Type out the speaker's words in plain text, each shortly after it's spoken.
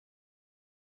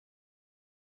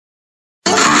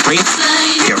No,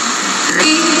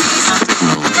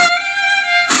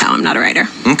 I'm not a writer.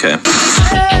 Okay.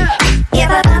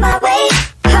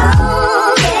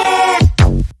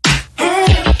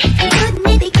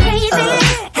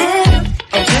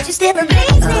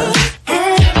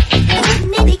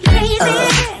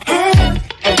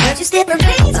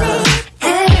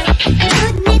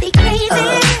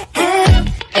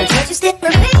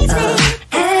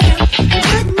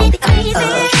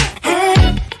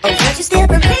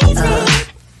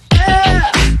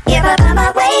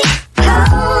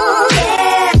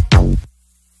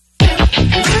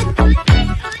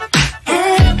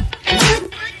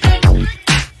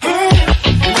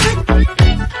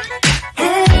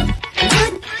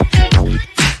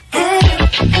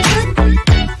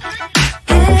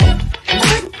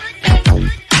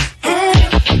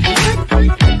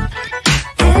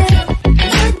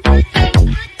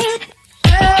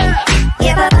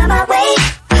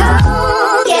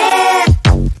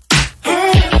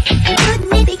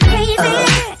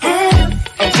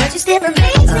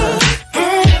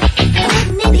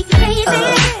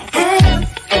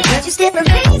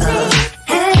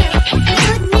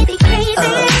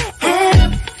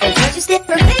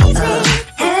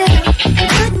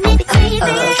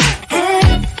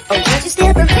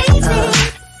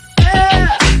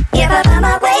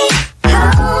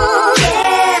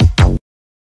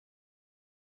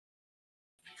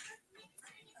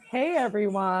 Hey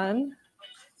everyone,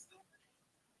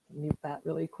 mute that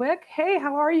really quick. Hey,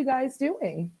 how are you guys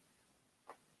doing?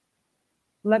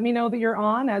 Let me know that you're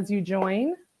on as you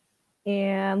join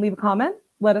and leave a comment.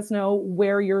 Let us know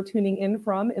where you're tuning in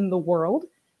from in the world.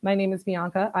 My name is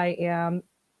Bianca. I am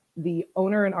the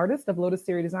owner and artist of Lotus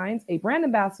Series Designs, a brand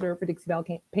ambassador for Dixie Belle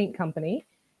Paint Company.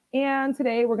 And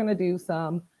today we're going to do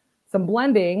some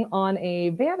blending on a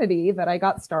vanity that I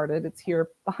got started. It's here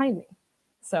behind me.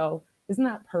 So isn't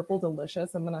that purple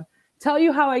delicious? I'm going to tell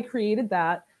you how I created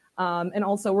that. And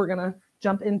also we're going to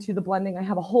jump into the blending. I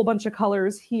have a whole bunch of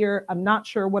colors here. I'm not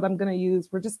sure what I'm going to use.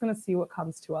 We're just going to see what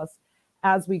comes to us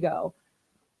as we go.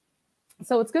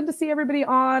 So it's good to see everybody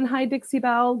on. Hi, Dixie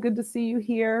Belle. Good to see you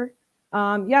here.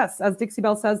 Yes, as Dixie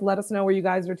Belle says, let us know where you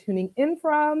guys are tuning in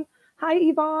from. Hi,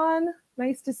 Yvonne.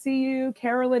 Nice to see you.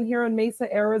 Carolyn here in Mesa,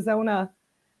 Arizona.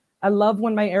 I love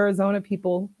when my Arizona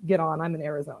people get on. I'm in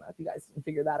Arizona, if you guys can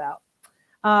figure that out.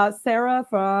 Sarah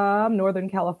from Northern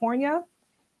California.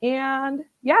 And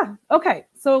yeah, okay,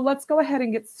 so let's go ahead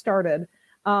and get started.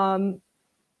 I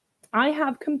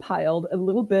have compiled a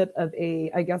little bit of a,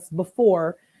 I guess,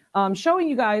 before showing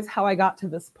you guys how I got to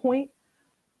this point.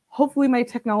 Hopefully my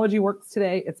technology works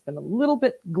today. It's been a little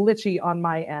bit glitchy on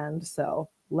my end, so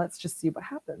let's just see what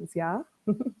happens, yeah?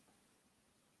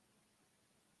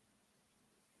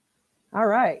 All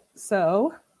right,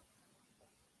 so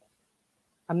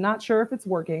I'm not sure if it's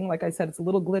working. Like I said, it's a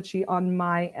little glitchy on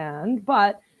my end,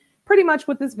 but pretty much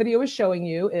what this video is showing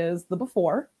you is the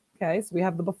before. Okay, so we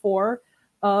have the before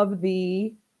of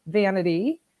the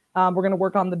vanity. We're going to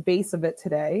work on the base of it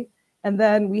today. And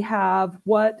then we have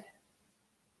what,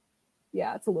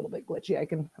 yeah, it's a little bit glitchy.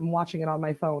 I'm watching it on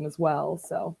my phone as well.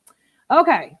 So,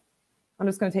 okay, I'm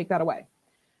just going to take that away.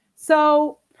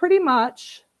 So pretty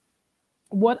much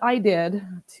what I did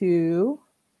to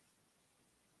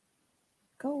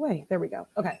go away. There we go.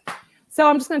 Okay. So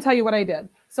I'm just going to tell you what I did.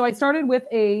 So I started with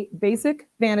a basic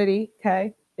vanity.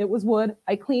 Okay. It was wood.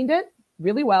 I cleaned it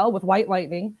really well with white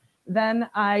lightning. Then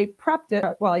I prepped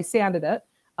it. Well, I sanded it,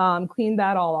 cleaned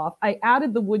that all off. I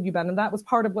added the wood you bend, and that was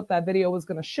part of what that video was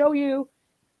going to show you.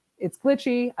 It's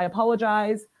glitchy. I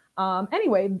apologize.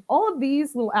 Anyway, all of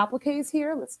these little appliques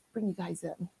here, let's bring you guys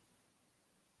in.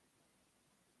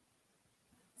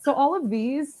 So all of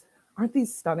these, aren't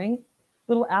these stunning?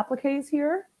 Little appliques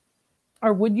here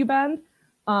are wood you bend.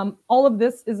 All of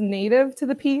this is native to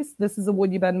the piece. This is a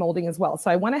wood you bend molding as well. So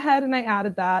I went ahead and I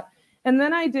added that. And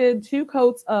then I did 2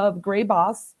 coats of gray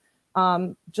boss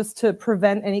just to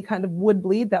prevent any kind of wood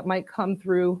bleed that might come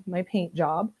through my paint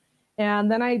job.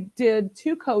 And then I did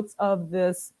 2 coats of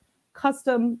this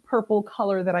custom purple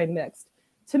color that I mixed.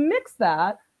 To mix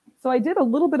that, so I did a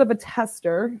little bit of a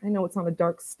tester. I know it's on a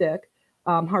dark stick,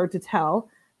 hard to tell.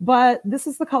 But this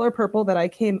is the color purple that I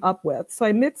came up with. So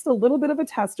I mixed a little bit of a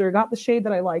tester, got the shade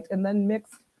that I liked, and then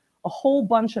mixed a whole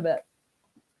bunch of it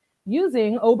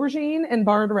using Aubergine and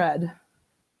Barred Red.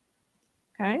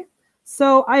 Okay,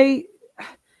 so I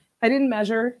didn't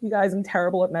measure. You guys, I'm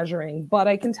terrible at measuring, but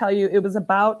I can tell you it was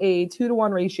about a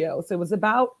 2-to-1 ratio. So it was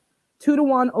about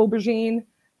 2-to-1 Aubergine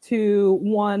to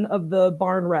 1 of the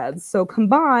Barred Reds. So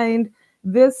combined,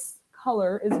 this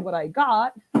color is what I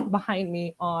got behind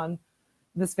me on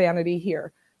this vanity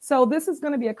here. So this is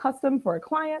going to be a custom for a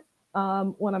client.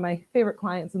 one of my favorite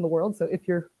clients in the world. So if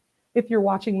you're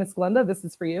watching, Miss Glenda, this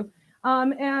is for you.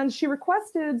 And she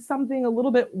requested something a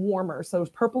little bit warmer. So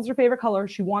purple's her favorite color.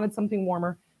 She wanted something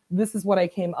warmer. This is what I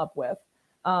came up with.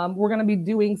 We're going to be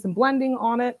doing some blending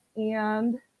on it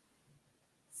and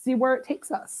see where it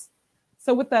takes us.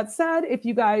 So with that said, if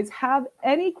you guys have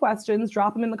any questions,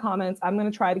 drop them in the comments. I'm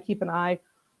going to try to keep an eye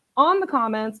on the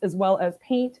comments as well as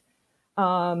paint.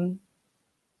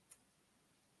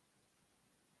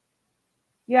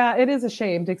 Yeah, it is a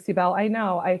shame, Dixie Belle. I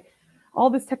know.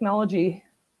 All this technology,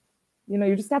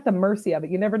 you're just at the mercy of it.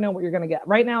 You never know what you're going to get.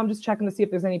 Right now, I'm just checking to see if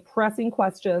there's any pressing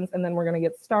questions, and then we're going to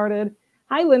get started.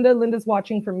 Hi, Linda. Linda's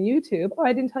watching from YouTube. Oh,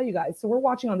 I didn't tell you guys. So we're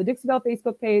watching on the Dixie Belle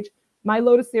Facebook page, my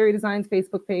Lotus Theory Designs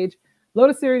Facebook page,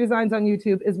 Lotus Theory Designs on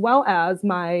YouTube, as well as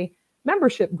my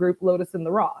membership group, Lotus in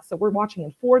the Raw. So we're watching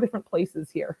in 4 different places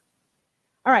here.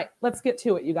 All right, let's get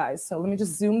to it, you guys. So let me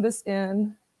just zoom this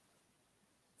in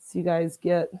so you guys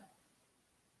get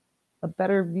a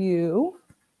better view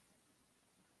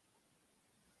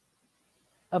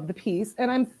of the piece.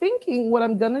 And I'm thinking what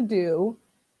I'm going to do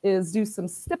is do some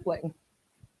stippling.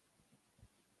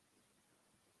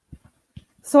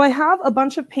 So I have a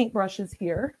bunch of paintbrushes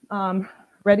here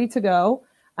ready to go.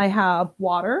 I have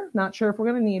water. Not sure if we're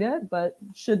going to need it, but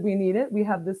should we need it, we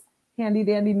have this handy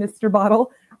dandy Mr.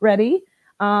 bottle ready.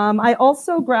 I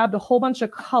also grabbed a whole bunch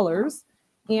of colors.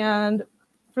 And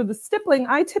for the stippling,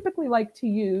 I typically like to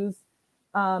use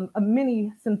a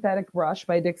mini synthetic brush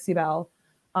by Dixie Belle.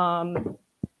 I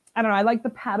don't know. I like the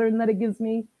pattern that it gives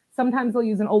me. Sometimes I'll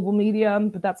use an oval medium,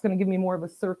 but that's going to give me more of a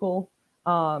circle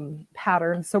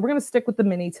pattern. So we're going to stick with the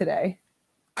mini today.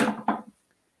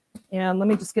 And let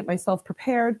me just get myself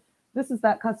prepared. This is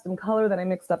that custom color that I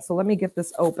mixed up. So let me get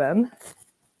this open,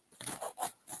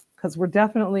 because we're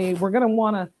going to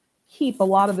want to keep a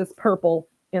lot of this purple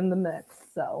in the mix.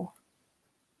 So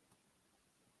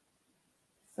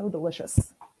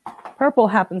delicious. Purple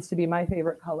happens to be my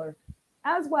favorite color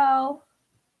as well.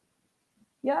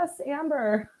 Yes,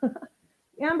 Amber.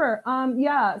 Amber,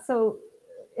 yeah, so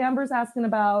Amber's asking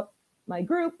about my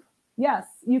group. Yes,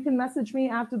 you can message me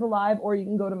after the live, or you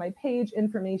can go to my page.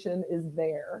 Information is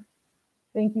there.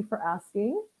 Thank you for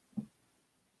asking.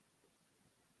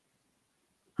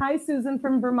 Hi, Susan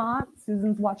from Vermont.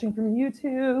 Susan's watching from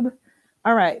YouTube.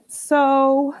 All right,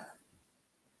 so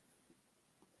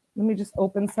let me just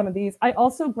open some of these. I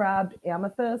also grabbed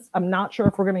amethyst. I'm not sure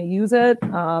if we're going to use it.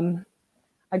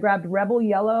 I grabbed Rebel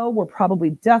Yellow. We're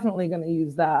probably definitely going to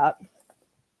use that.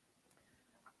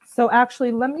 So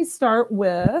actually, let me start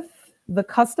with the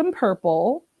custom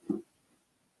purple.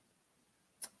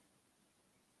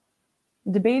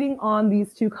 Debating on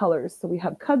these 2 colors. So we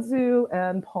have kudzu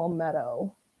and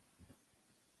palmetto.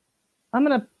 I'm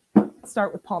going to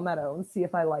start with palmetto and see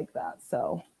if I like that.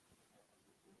 So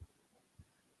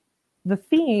the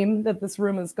theme that this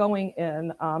room is going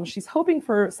in, she's hoping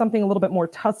for something a little bit more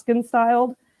Tuscan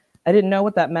styled. I didn't know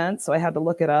what that meant, so I had to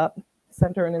look it up.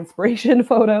 Sent her an inspiration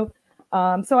photo.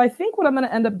 So I think what I'm going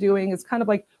to end up doing is kind of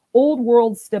like old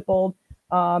world stippled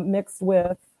mixed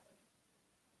with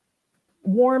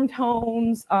warm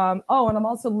tones. Oh, and I'm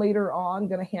also later on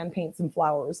going to hand paint some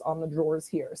flowers on the drawers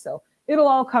here. So it'll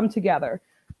all come together.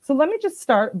 So let me just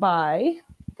start by,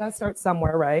 gotta start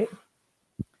somewhere, right?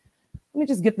 Let me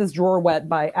just get this drawer wet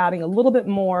by adding a little bit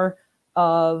more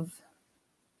of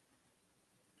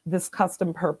this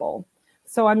custom purple.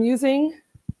 So I'm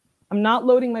not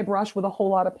loading my brush with a whole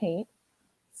lot of paint.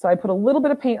 So I put a little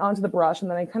bit of paint onto the brush, and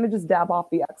then I kind of just dab off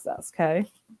the excess, okay?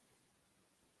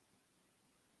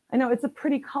 I know it's a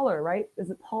pretty color, right? Is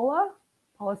it Paula?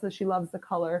 Paula says she loves the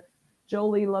color.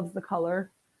 Jolie loves the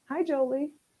color. Hi,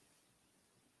 Jolie.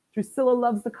 Drusilla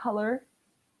loves the color.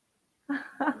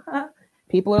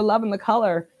 People are loving the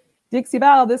color. Dixie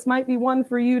Belle, this might be one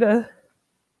for you to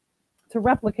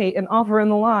replicate and offer in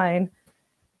the line.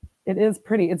 It is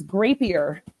pretty. It's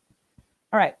grapier.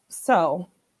 All right, so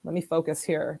let me focus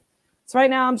here. So right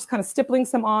now I'm just kind of stippling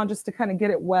some on just to kind of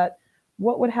get it wet.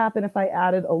 What would happen if I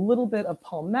added a little bit of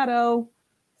palmetto?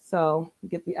 So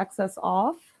get the excess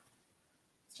off.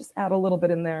 Let's just add a little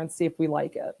bit in there and see if we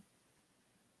like it.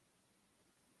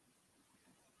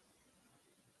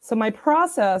 So my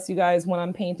process, you guys, when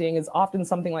I'm painting is often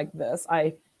something like this.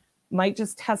 I might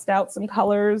just test out some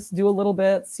colors, do a little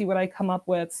bit, see what I come up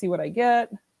with, see what I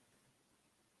get.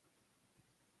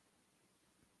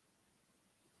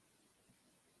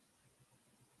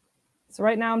 So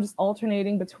right now I'm just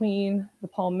alternating between the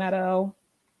palmetto,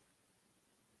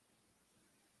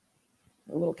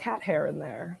 a little cat hair in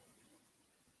there,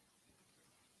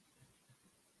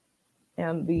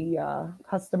 and the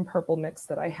custom purple mix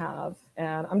that I have.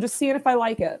 And I'm just seeing if I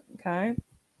like it, okay?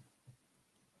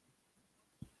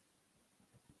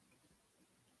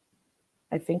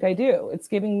 I think I do. It's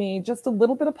giving me just a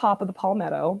little bit of pop of the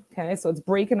palmetto. Okay, so it's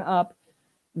breaking up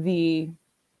the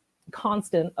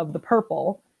constant of the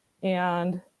purple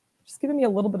and just giving me a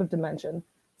little bit of dimension.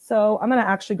 So I'm going to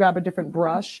actually grab a different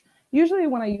brush. Usually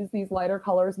when I use these lighter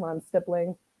colors when I'm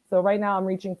stippling, so right now I'm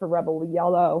reaching for Rebel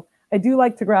Yellow. I do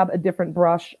like to grab a different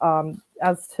brush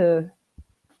as to,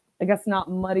 I guess, not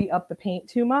muddy up the paint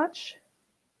too much.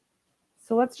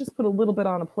 So let's just put a little bit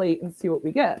on a plate and see what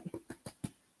we get.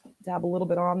 Dab a little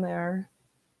bit on there.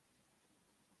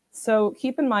 So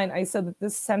keep in mind, I said that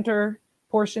this center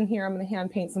portion here, I'm going to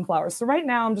hand paint some flowers. So right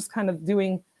now I'm just kind of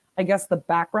doing, I guess, the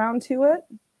background to it.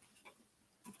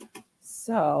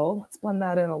 So let's blend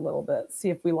that in a little bit, see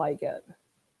if we like it.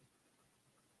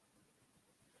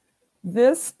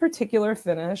 This particular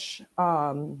finish,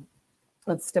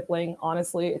 that's stippling,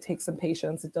 honestly, it takes some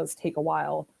patience. It does take a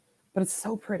while, but it's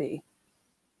so pretty.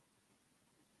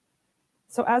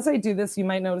 So as I do this, you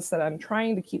might notice that I'm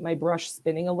trying to keep my brush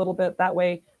spinning a little bit. That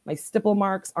way my stipple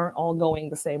marks aren't all going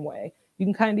the same way. You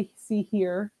can kind of see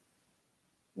here,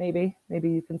 maybe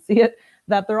you can see it,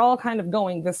 that they're all kind of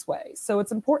going this way. So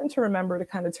it's important to remember to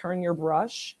kind of turn your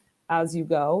brush as you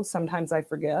go. Sometimes I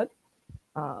forget.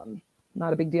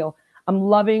 Not a big deal. I'm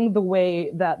loving the way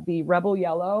that the Rebel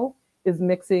Yellow is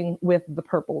mixing with the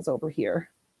purples over here.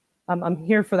 I'm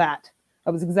here for that.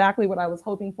 That was exactly what I was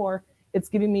hoping for. It's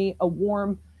giving me a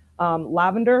warm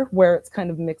lavender where it's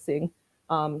kind of mixing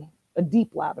a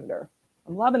deep lavender.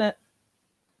 I'm loving it.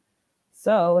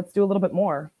 So let's do a little bit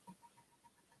more.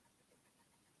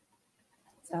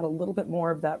 Let's add a little bit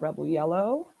more of that Rebel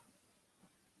Yellow.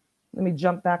 Let me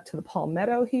jump back to the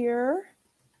palmetto here.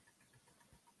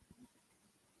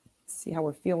 See how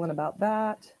we're feeling about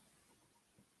that.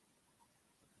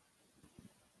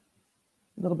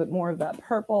 A little bit more of that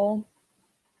purple.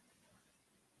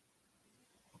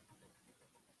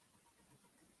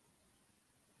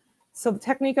 So the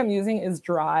technique I'm using is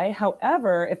dry.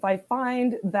 However, if I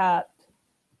find that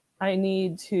I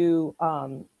need to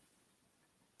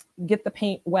get the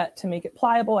paint wet to make it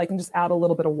pliable, I can just add a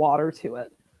little bit of water to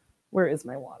it. Where is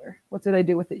my water? What did I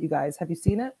do with it, you guys? Have you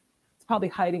seen it? It's probably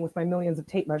hiding with my millions of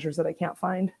tape measures that I can't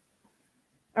find.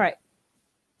 All right,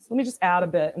 so let me just add a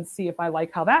bit and see if I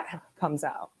like how that comes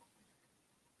out.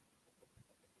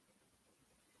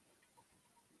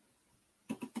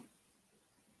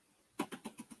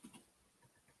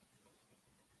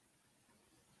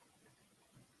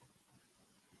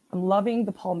 I'm loving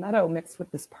the palmetto mixed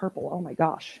with this purple. Oh my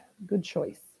gosh, good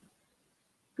choice.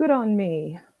 Good on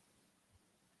me.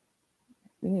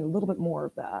 We need a little bit more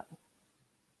of that.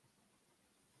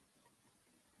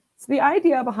 So the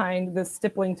idea behind this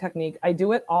stippling technique, I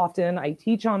do it often, I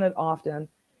teach on it often.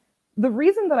 The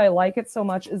reason that I like it so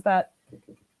much is that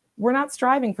we're not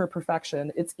striving for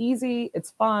perfection. It's easy,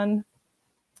 it's fun.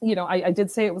 You know, I did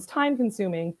say it was time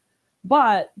consuming,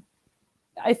 but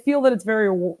I feel that it's very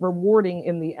rewarding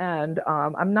in the end.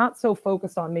 I'm not so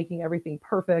focused on making everything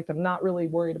perfect. I'm not really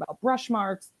worried about brush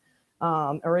marks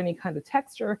or any kind of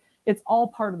texture. It's all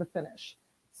part of the finish.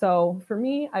 So for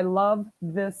me, I love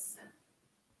this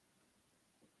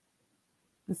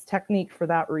technique for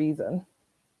that reason.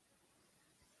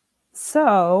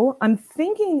 So I'm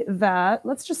thinking that,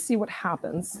 let's just see what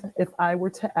happens if I were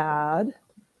to add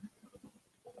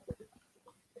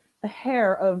a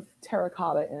hair of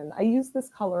terracotta in. I use this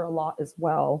color a lot as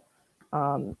well,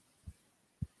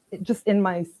 just in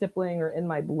my stippling or in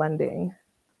my blending.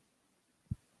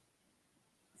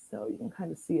 So you can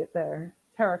kind of see it there.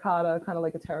 Terracotta, kind of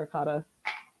like a terracotta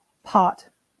pot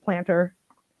planter.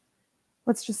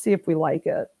 Let's just see if we like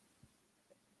it.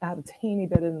 Add a teeny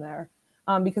bit in there.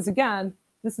 Because again,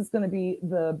 this is going to be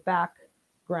the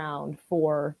background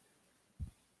for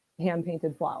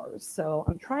hand-painted flowers. So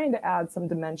I'm trying to add some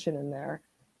dimension in there.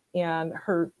 And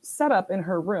her setup in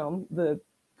her room, the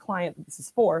client that this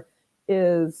is for,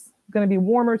 is going to be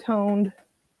warmer toned.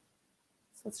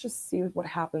 So let's just see what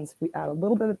happens if we add a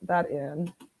little bit of that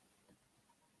in.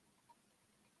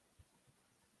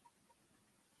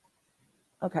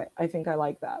 Okay, I think I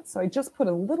like that. So I just put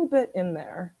a little bit in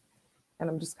there, and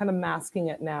I'm just kind of masking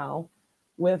it now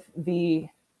with the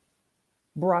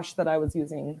brush that I was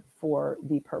using for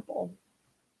the purple.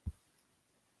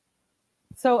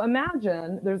 So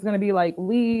imagine there's going to be like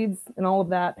leaves and all of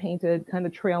that painted kind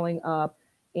of trailing up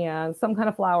and some kind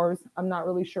of flowers. I'm not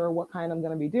really sure what kind I'm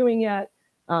going to be doing yet.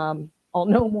 I'll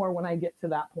know more when I get to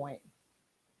that point.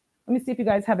 Let me see if you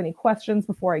guys have any questions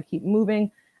before I keep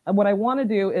moving. And what I want to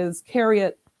do is carry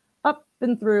it up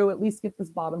and through, at least get this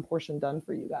bottom portion done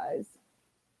for you guys.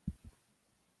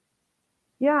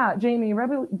 Yeah, Jamie,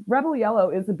 Rebel Yellow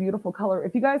is a beautiful color.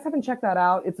 If you guys haven't checked that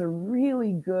out, it's a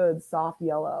really good soft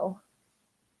yellow.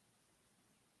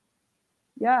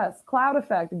 Yes, cloud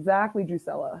effect. Exactly,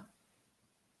 Drusilla.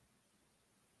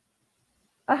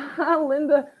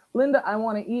 Linda, I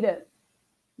want to eat it.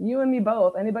 You and me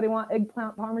both. Anybody want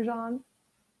eggplant parmesan?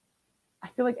 I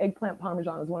feel like eggplant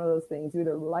parmesan is one of those things. You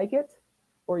either like it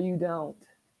or you don't.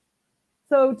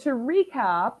 So to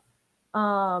recap,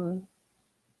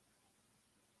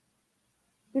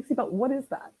 Dixie Belle, what is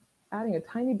that? Adding a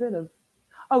tiny bit of,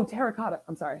 oh, terracotta.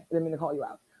 I'm sorry. I didn't mean to call you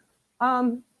out.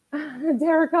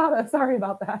 Terracotta. Sorry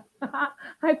about that.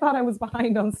 I thought I was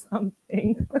behind on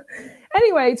something.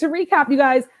 Anyway, to recap, you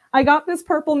guys, I got this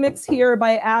purple mix here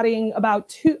by adding about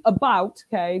 2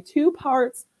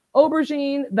 parts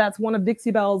aubergine. That's one of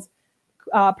Dixie Belle's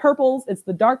purples. It's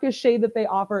the darkest shade that they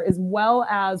offer, as well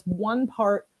as 1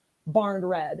 part barn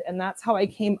red. And that's how I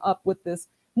came up with this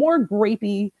more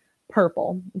grapey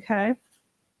purple. Okay.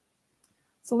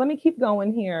 So let me keep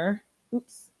going here.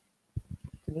 Oops.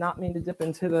 Did not mean to dip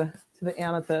into the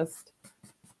amethyst.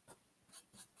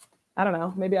 I don't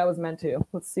know. Maybe I was meant to.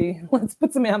 Let's see. Let's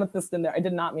put some amethyst in there. I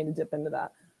did not mean to dip into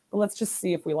that. But let's just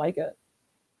see if we like it.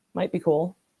 Might be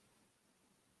cool.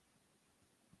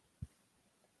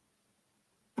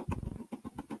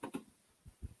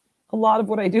 A lot of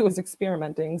what I do is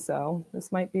experimenting, so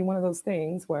this might be one of those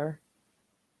things where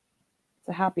it's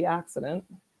a happy accident.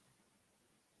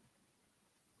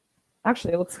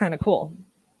 Actually, it looks kind of cool.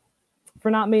 For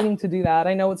not meaning to do that,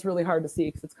 I know it's really hard to see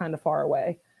because it's kind of far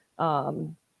away.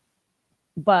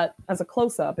 But as a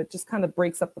close-up, it just kind of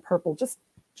breaks up the purple just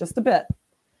a bit.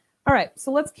 All right,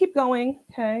 so let's keep going,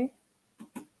 okay?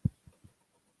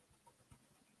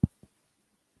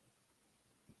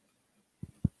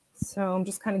 So I'm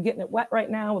just kind of getting it wet right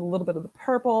now with a little bit of the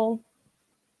purple.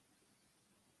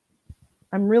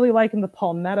 I'm really liking the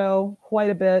palmetto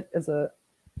quite a bit as a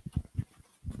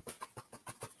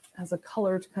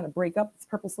color to kind of break up this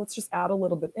purple. So let's just add a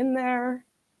little bit in there.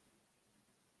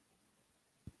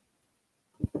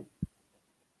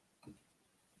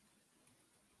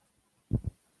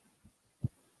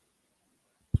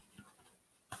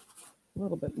 A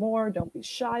little bit more. Don't be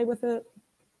shy with it.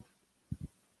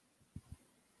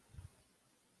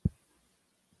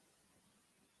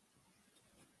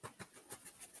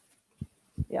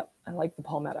 Yep, I like the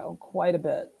palmetto quite a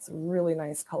bit. It's a really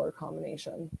nice color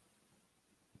combination.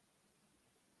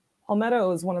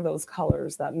 Palmetto is one of those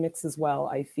colors that mixes well,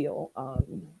 I feel,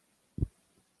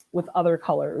 with other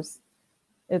colors.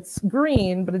 It's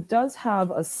green, but it does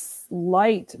have a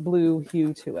slight blue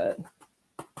hue to it.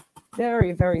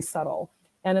 Very, very subtle.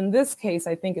 And in this case,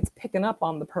 I think it's picking up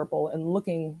on the purple and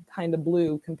looking kind of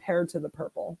blue compared to the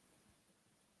purple.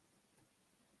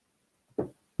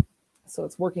 So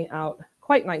it's working out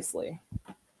quite nicely.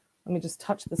 Let me just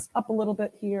touch this up a little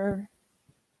bit here.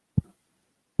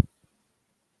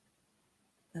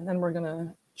 And then we're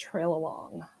gonna trail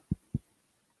along.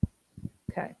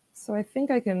 Okay, so I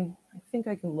think I can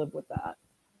live with that.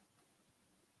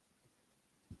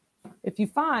 If you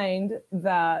find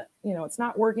that it's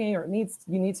not working or you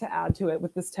need to add to it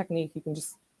with this technique, you can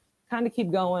just kind of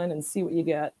keep going and see what you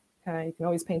get. Okay, you can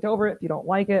always paint over it if you don't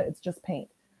like it. It's just paint.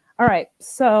 All right,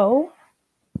 so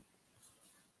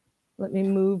let me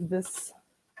move this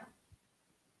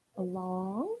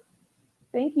along.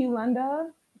 Thank you, Linda.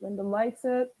 Linda likes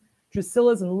it.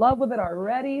 Drusilla's in love with it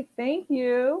already. Thank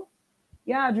you.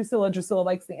 Yeah, Drusilla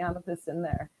likes the amethyst in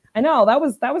there. I know that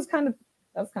was kind of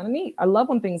neat. I love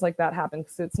when things like that happen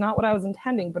because it's not what I was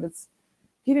intending, but it's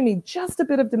giving me just a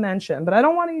bit of dimension. But I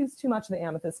don't want to use too much of the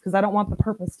amethyst because I don't want the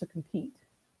purples to compete.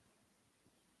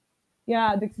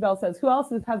 Yeah, Dixie Belle says, who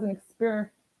else has an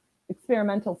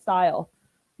experimental style?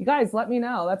 You guys, let me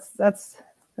know. That's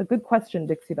a good question,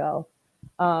 Dixie Belle.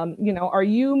 Are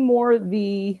you more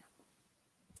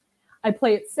I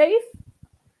play it safe,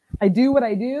 I do what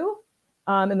I do,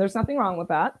 and there's nothing wrong with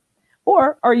that?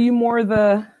 Or are you more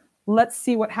let's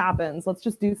see what happens. Let's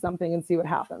just do something and see what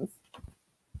happens.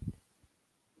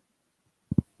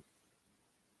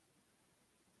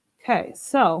 Okay,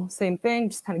 so same thing,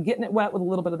 just kind of getting it wet with a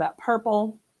little bit of that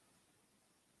purple.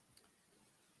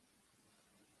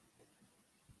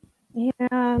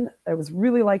 And I was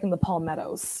really liking the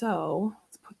palmetto, so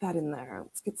let's put that in there.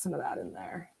 Let's get some of that in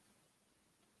there.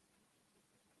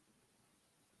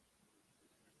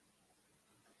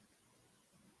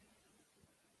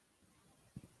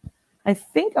 I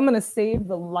think I'm going to save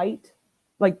the light,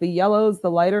 like the yellows, the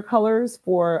lighter colors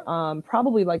for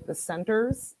probably like the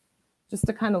centers, just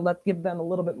to kind of give them a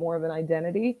little bit more of an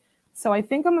identity. So I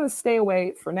think I'm going to stay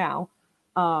away for now.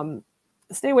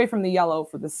 Stay away from the yellow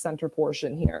for the center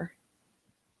portion here.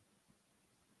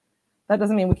 That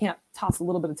doesn't mean we can't toss a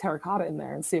little bit of terracotta in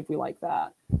there and see if we like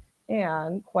that.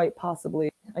 And quite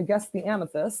possibly I guess the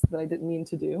amethyst that I didn't mean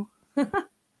to do.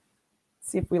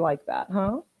 See if we like that,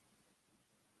 huh?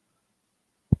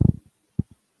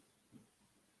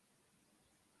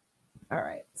 All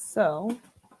right, so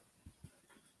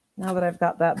now that I've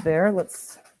got that there,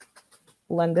 let's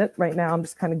blend it. Right now, I'm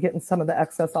just kind of getting some of the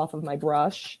excess off of my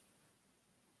brush.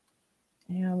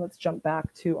 And let's jump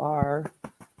back to our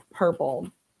purple.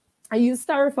 I use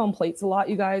styrofoam plates a lot,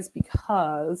 you guys,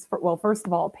 because, well, first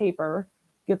of all, paper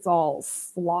gets all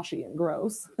sloshy and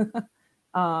gross.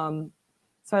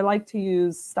 So I like to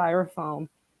use styrofoam,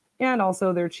 and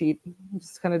also they're cheap. You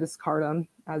just kind of discard them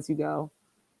as you go.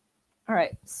 All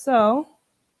right, so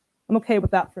I'm okay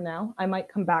with that for now. I might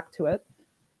come back to it.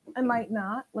 I might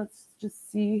not. Let's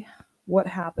just see what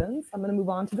happens. I'm going to move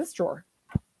on to this drawer.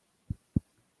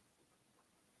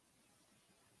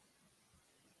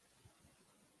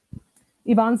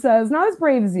 Yvonne says, not as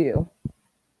brave as you.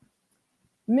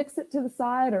 Mix it to the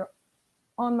side or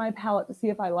on my palette to see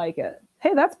if I like it.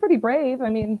 Hey, that's pretty brave. I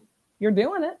mean, you're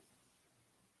doing it.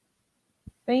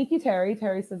 Thank you, Terry.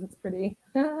 Terry says it's pretty.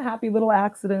 Happy little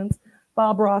accidents.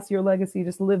 Bob Ross, your legacy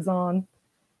just lives on.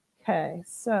 Okay,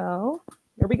 so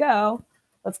here we go.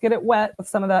 Let's get it wet with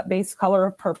some of that base color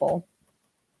of purple.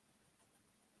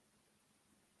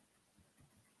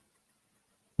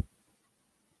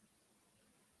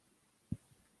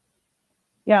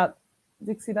 Yeah,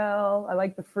 Dixie Belle, I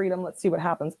like the freedom. Let's see what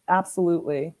happens.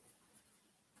 Absolutely.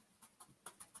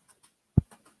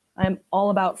 I'm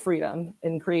all about freedom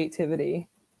and creativity.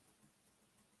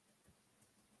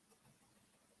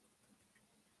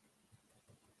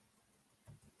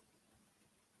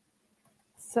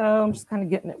 So I'm just kind of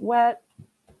getting it wet,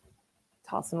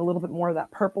 tossing a little bit more of that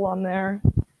purple on there.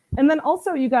 And then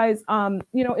also, you guys,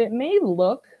 you know, it may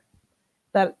look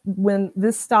that when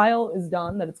this style is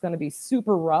done, that it's going to be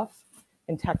super rough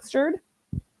and textured,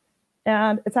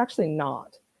 and it's actually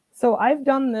not. So I've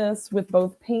done this with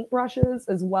both paint brushes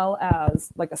as well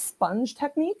as like a sponge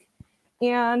technique.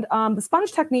 And the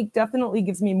sponge technique definitely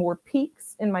gives me more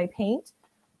peaks in my paint.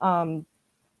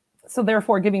 So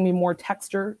therefore giving me more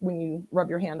texture when you rub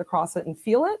your hand across it and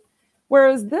feel it.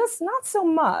 Whereas this, not so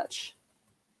much.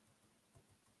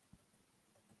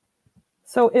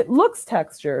 So it looks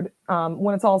textured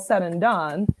when it's all said and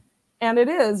done. And it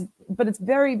is, but it's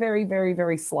very, very, very,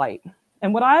 very slight.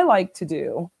 And what I like to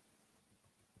do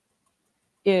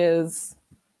is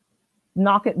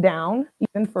knock it down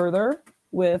even further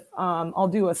with, I'll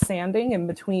do a sanding in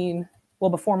between, well,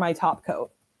 before my top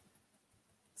coat.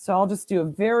 So I'll just do a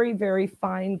very, very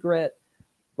fine grit,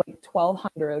 like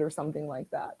 1200 or something like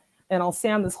that. And I'll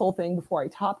sand this whole thing before I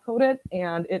top coat it,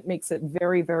 and it makes it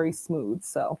very, very smooth.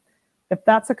 So if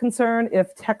that's a concern,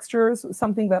 if texture is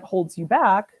something that holds you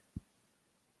back,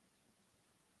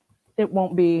 it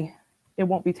won't be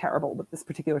terrible with this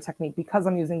particular technique because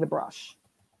I'm using the brush.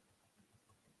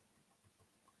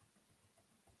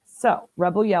 So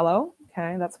Rebel Yellow,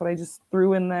 okay, that's what I just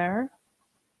threw in there.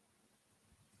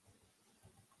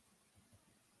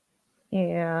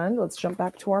 And let's jump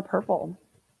back to our purple.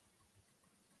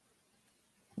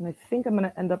 And I think I'm going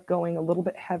to end up going a little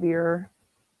bit heavier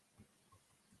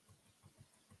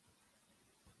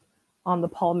on the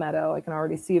palmetto. I can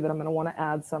already see that I'm going to want to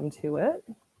add some to it.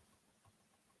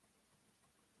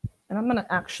 And I'm going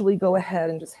to actually go ahead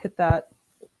and just hit that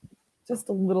just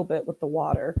a little bit with the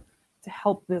water to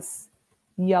help this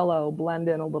yellow blend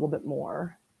in a little bit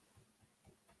more.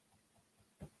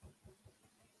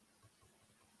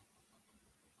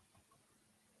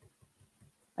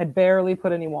 I barely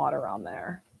put any water on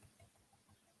there.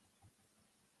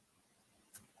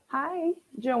 Hi,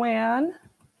 Joanne.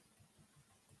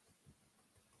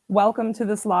 Welcome to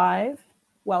this live.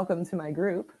 Welcome to my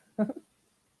group.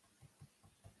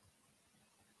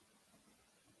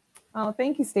 Oh,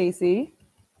 thank you, Stacy.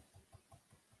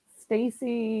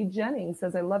 Stacy Jennings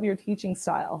says, I love your teaching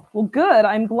style. Well, good.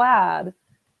 I'm glad.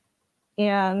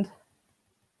 And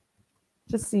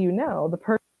just so you know, the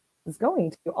person is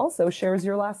going to also shares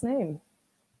your last name.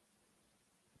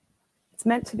 It's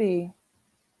meant to be.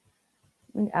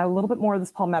 Add a little bit more of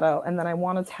this palmetto, and then I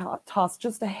want to toss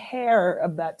just a hair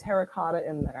of that terracotta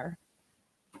in there.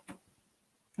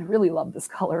 I really love this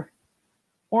color.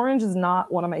 Orange is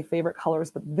not one of my favorite colors,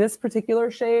 but this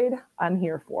particular shade I'm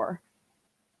here for.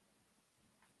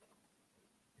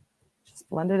 Just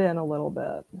blend it in a little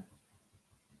bit.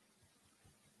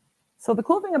 So the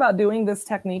cool thing about doing this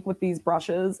technique with these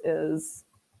brushes is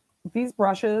these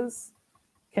brushes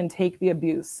can take the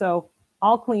abuse. So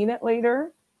I'll clean it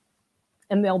later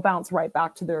and they'll bounce right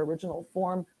back to their original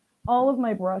form. All of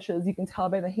my brushes, you can tell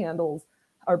by the handles,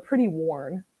 are pretty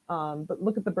worn. But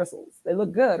look at the bristles. They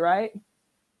look good, right?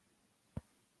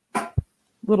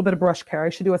 little bit of brush care. I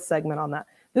should do a segment on that.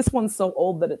 This one's so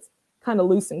old that it's kind of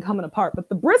loose and coming apart, but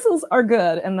the bristles are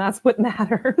good, and that's what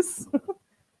matters.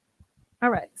 All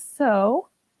right, so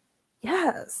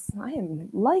yes, I am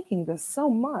liking this so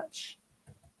much.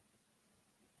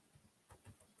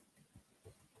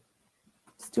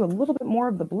 Just do a little bit more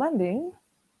of the blending.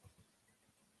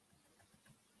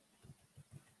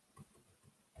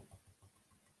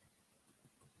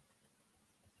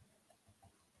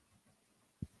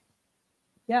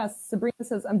 Yes, Sabrina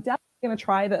says, I'm definitely going to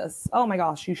try this. Oh my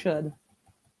gosh, you should.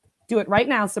 Do it right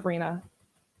now, Sabrina.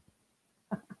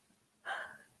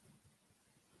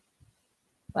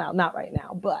 Well, not right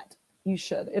now, but you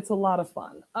should. It's a lot of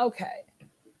fun. Okay.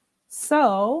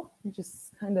 So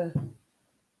just kind of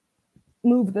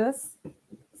move this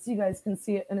so you guys can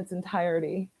see it in its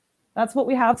entirety. That's what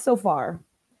we have so far.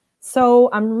 So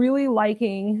I'm really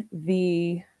liking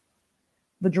the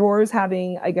drawers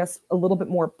having, I guess, a little bit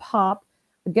more pop.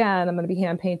 Again, I'm going to be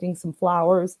hand painting some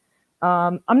flowers.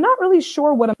 I'm not really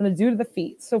sure what I'm going to do to the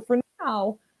feet. So for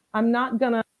now, I'm not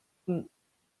going to,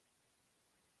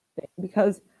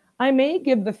 because I may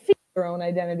give the feet their own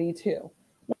identity too.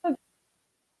 One of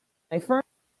my first,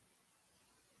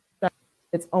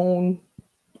 its own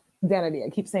identity. I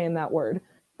keep saying that word.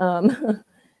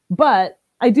 But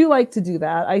I do like to do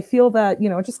that. I feel that, you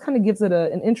know, it just kind of gives it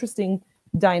an interesting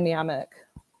dynamic.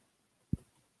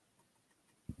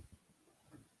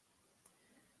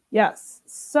 Yes,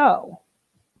 so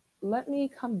let me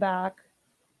come back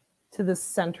to the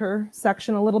center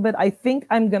section a little bit. I think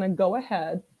I'm going to go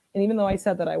ahead, and even though I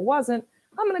said that I wasn't,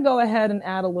 I'm going to go ahead and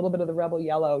add a little bit of the Rebel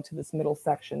Yellow to this middle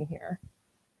section here.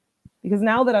 Because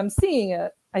now that I'm seeing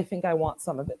it, I think I want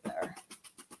some of it there.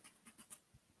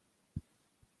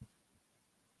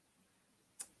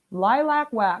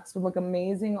 Lilac wax would look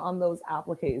amazing on those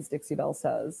appliques, Dixie Belle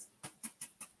says.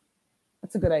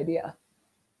 That's a good idea.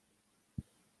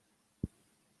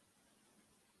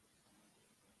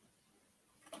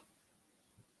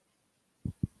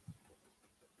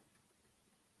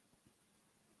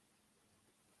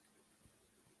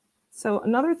 So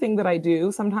another thing that I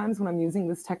do sometimes when I'm using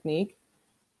this technique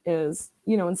is,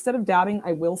 you know, instead of dabbing,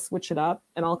 I will switch it up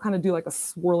and I'll kind of do like a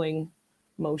swirling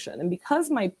motion. And because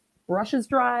my brush is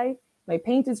dry, my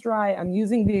paint is dry, I'm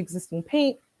using the existing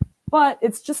paint, but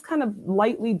it's just kind of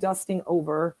lightly dusting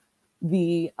over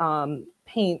the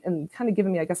paint and kind of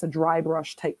giving me, I guess, a dry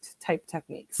brush type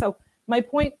technique. So my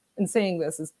point in saying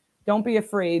this is don't be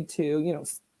afraid to, you know,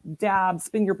 dab,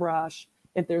 spin your brush.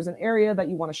 If there's an area that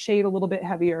you want to shade a little bit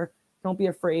heavier, don't be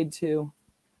afraid to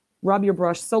rub your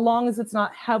brush so long as it's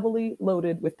not heavily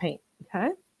loaded with paint, okay?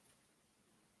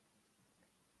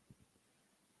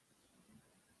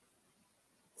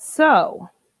 So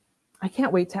I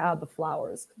can't wait to add the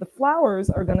flowers. The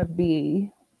flowers are going to be,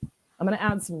 I'm going to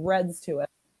add some reds to it.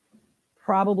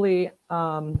 Probably,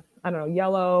 I don't know,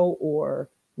 yellow or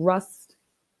rust,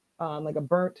 like a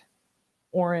burnt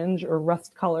orange or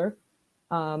rust color.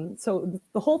 So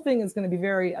the whole thing is going to be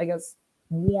very, I guess,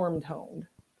 warm toned.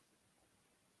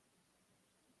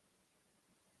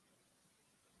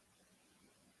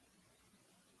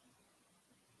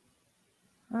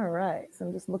 All right, so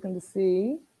I'm just looking to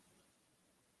see.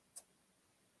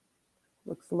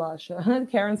 Looks lush.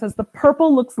 Karen says, the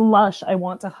purple looks lush. I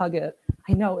want to hug it.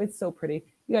 I know, it's so pretty.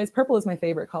 You guys, purple is my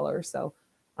favorite color, so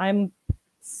I'm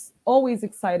always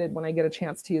excited when I get a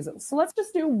chance to use it. So let's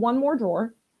just do one more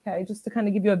drawer, okay, just to kind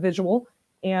of give you a visual,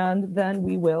 and then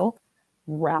we will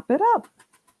wrap it up.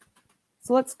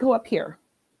 So let's go up here.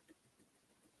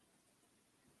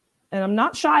 And I'm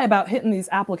not shy about hitting these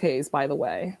appliques, by the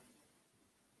way.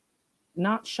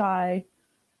 Not shy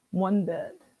one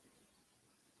bit.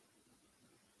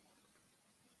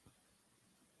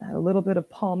 Add a little bit of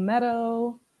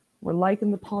palmetto. We're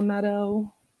liking the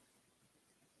palmetto.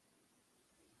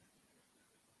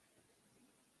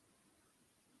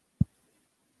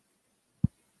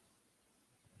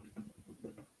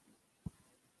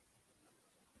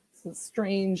 It's a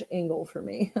strange angle for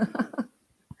me.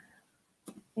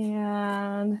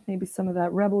 And maybe some of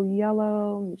that Rebel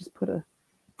Yellow. Let me just put a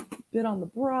bit on the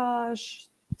brush,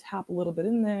 tap a little bit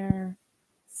in there,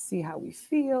 see how we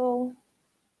feel.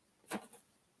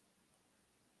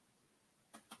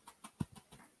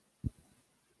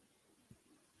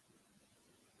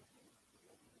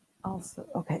 Also,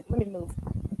 okay, let me move.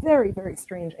 Very, very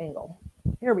strange angle.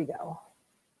 Here we go.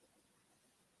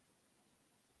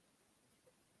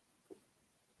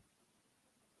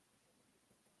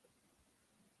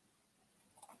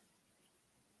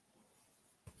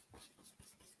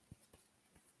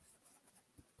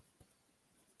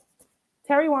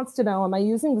 Terry wants to know, am I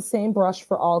using the same brush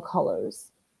for all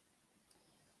colors?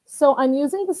 So I'm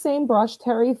using the same brush,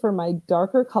 Terry, for my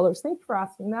darker colors. Thank you for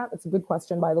asking that. It's a good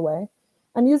question, by the way.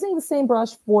 I'm using the same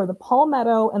brush for the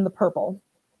palmetto and the purple,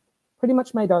 pretty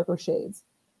much my darker shades.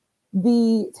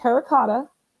 The terracotta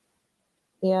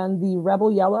and the rebel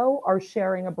yellow are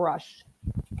sharing a brush.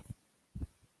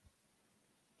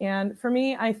 And for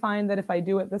me, I find that if I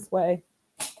do it this way,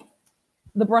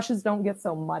 the brushes don't get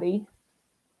so muddy.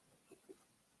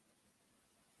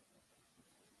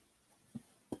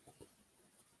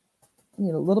 I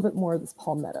need a little bit more of this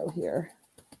palmetto here.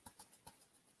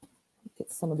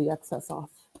 Get some of the excess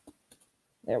off.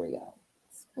 There we go.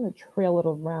 Let's kind of trail it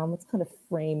around. Let's kind of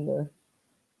frame the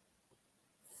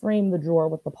drawer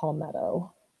with the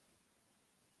palmetto.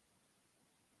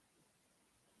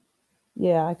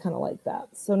 Yeah, I kind of like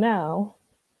that. So now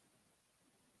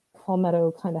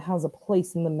palmetto kind of has a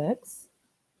place in the mix.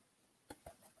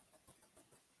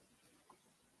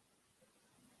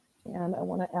 And I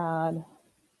want to add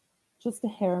just a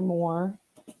hair more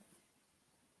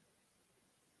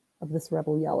of this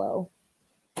rebel yellow.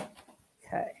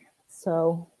 Okay,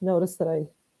 so notice that I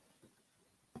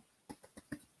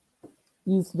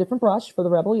used a different brush for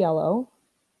the rebel yellow.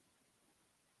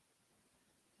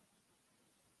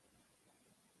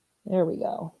 There we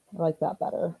go. I like that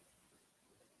better.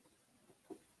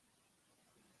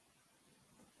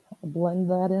 I'll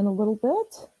blend that in a little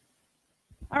bit.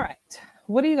 All right,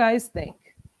 what do you guys think?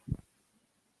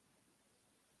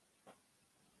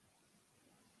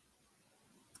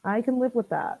 I can live with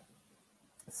that.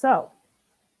 So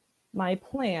my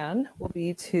plan will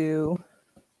be to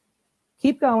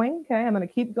keep going. Okay, I'm going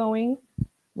to keep going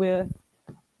with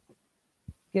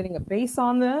getting a base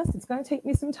on this. It's going to take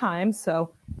me some time.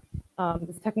 So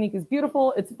this technique is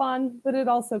beautiful. It's fun, but it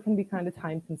also can be kind of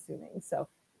time consuming. So,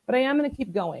 but I am going to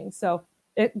keep going. So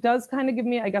it does kind of give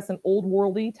me, I guess, an old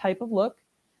worldy type of look.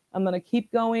 I'm going to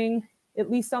keep going at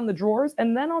least on the drawers,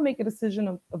 and then I'll make a decision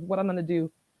of what I'm going to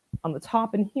do on the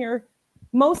top and here.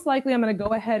 Most likely I'm going to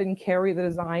go ahead and carry the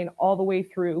design all the way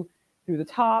through the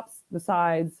tops, the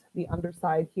sides, the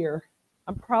underside here.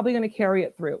 I'm probably going to carry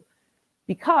it through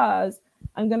because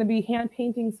I'm going to be hand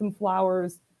painting some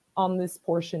flowers on this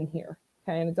portion here.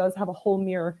 Okay, and it does have a whole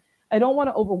mirror. I don't want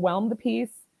to overwhelm the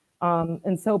piece.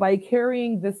 And so by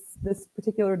carrying this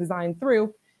particular design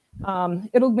through,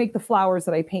 it'll make the flowers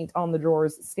that I paint on the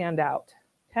drawers stand out.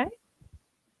 Okay.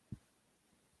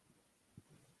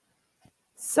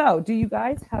 So do you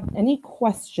guys have any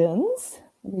questions?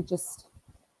 Let me just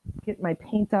get my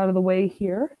paint out of the way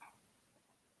here.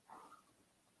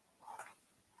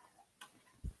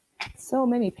 So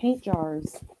many paint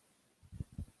jars.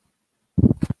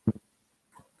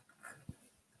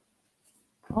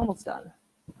 Almost done.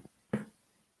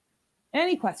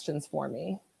 Any questions for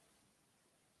me?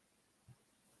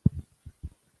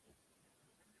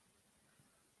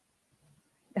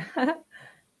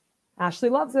 Ashley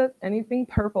loves it. Anything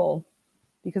purple,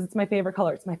 because it's my favorite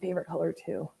color. It's my favorite color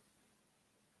too.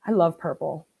 I love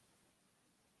purple.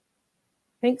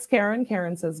 Thanks, Karen.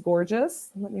 Karen says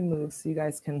gorgeous. Let me move so you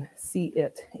guys can see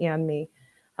it and me.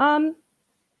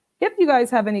 If you guys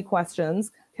have any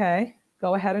questions, okay,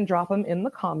 go ahead and drop them in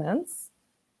the comments.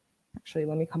 Actually,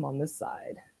 let me come on this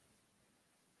side.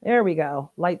 There we go.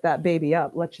 Light that baby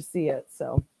up. Let you see it.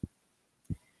 So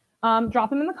drop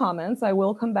them in the comments. I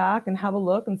will come back and have a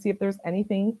look and see if there's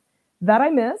anything that I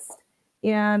missed.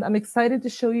 And I'm excited to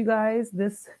show you guys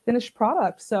this finished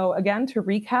product. So again, to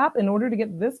recap, in order to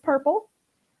get this purple,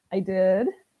 I did,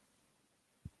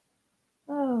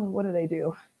 what did I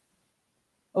do?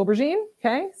 Aubergine,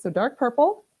 okay, so dark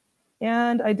purple.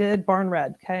 And I did barn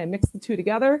red, okay, I mixed the two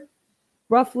together.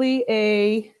 Roughly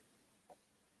a,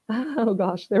 oh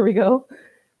gosh, there we go.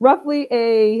 Roughly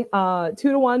a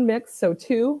 2-to-1 mix, so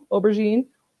 2 aubergine,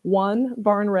 1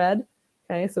 barn red.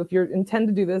 Okay, so if you intend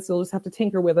to do this, you'll just have to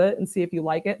tinker with it and see if you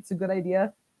like it. It's a good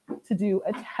idea to do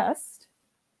a test.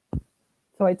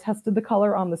 So I tested the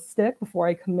color on the stick before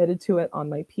I committed to it on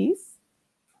my piece.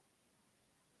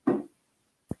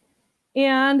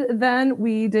 And then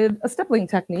we did a stippling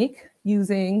technique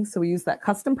using, so we used that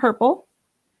custom purple,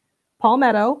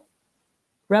 palmetto,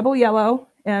 rebel yellow,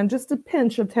 and just a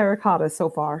pinch of terracotta so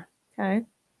far, okay?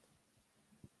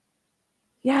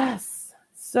 Yes,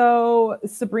 so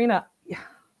Sabrina,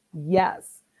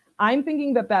 yes. I'm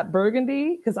thinking that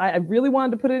burgundy, because I really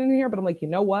wanted to put it in here, but I'm like, you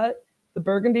know what? The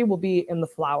burgundy will be in the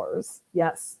flowers.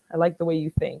 Yes, I like the way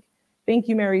you think. Thank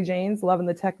you, Mary Jane's, loving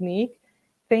the technique.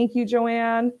 Thank you,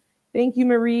 Joanne. Thank you,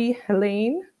 Marie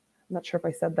Helene. I'm not sure if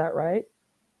I said that right.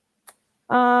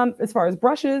 As far as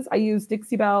brushes, I use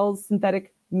Dixie Belle's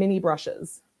synthetic mini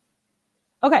brushes.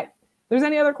 Okay, if there's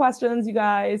any other questions, you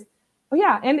guys? Oh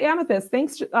yeah, and amethyst.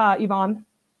 Thanks, Yvonne.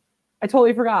 I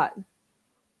totally forgot.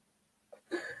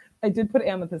 I did put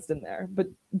amethyst in there, but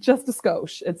just a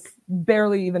skosh. It's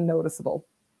barely even noticeable.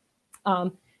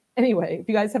 Anyway, if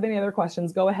you guys have any other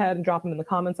questions, go ahead and drop them in the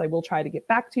comments. I will try to get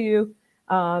back to you.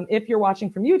 If you're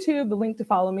watching from YouTube, the link to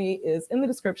follow me is in the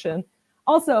description.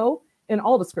 Also, in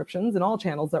all descriptions, in all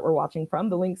channels that we're watching from,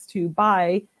 the links to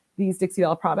buy these Dixie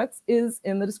Belle products is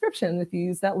in the description. If you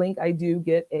use that link, I do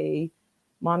get a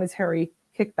monetary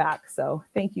kickback. So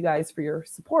thank you guys for your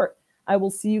support. I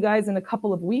will see you guys in a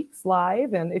couple of weeks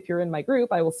live. And if you're in my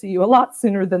group, I will see you a lot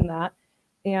sooner than that.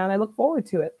 And I look forward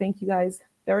to it. Thank you guys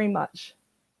very much.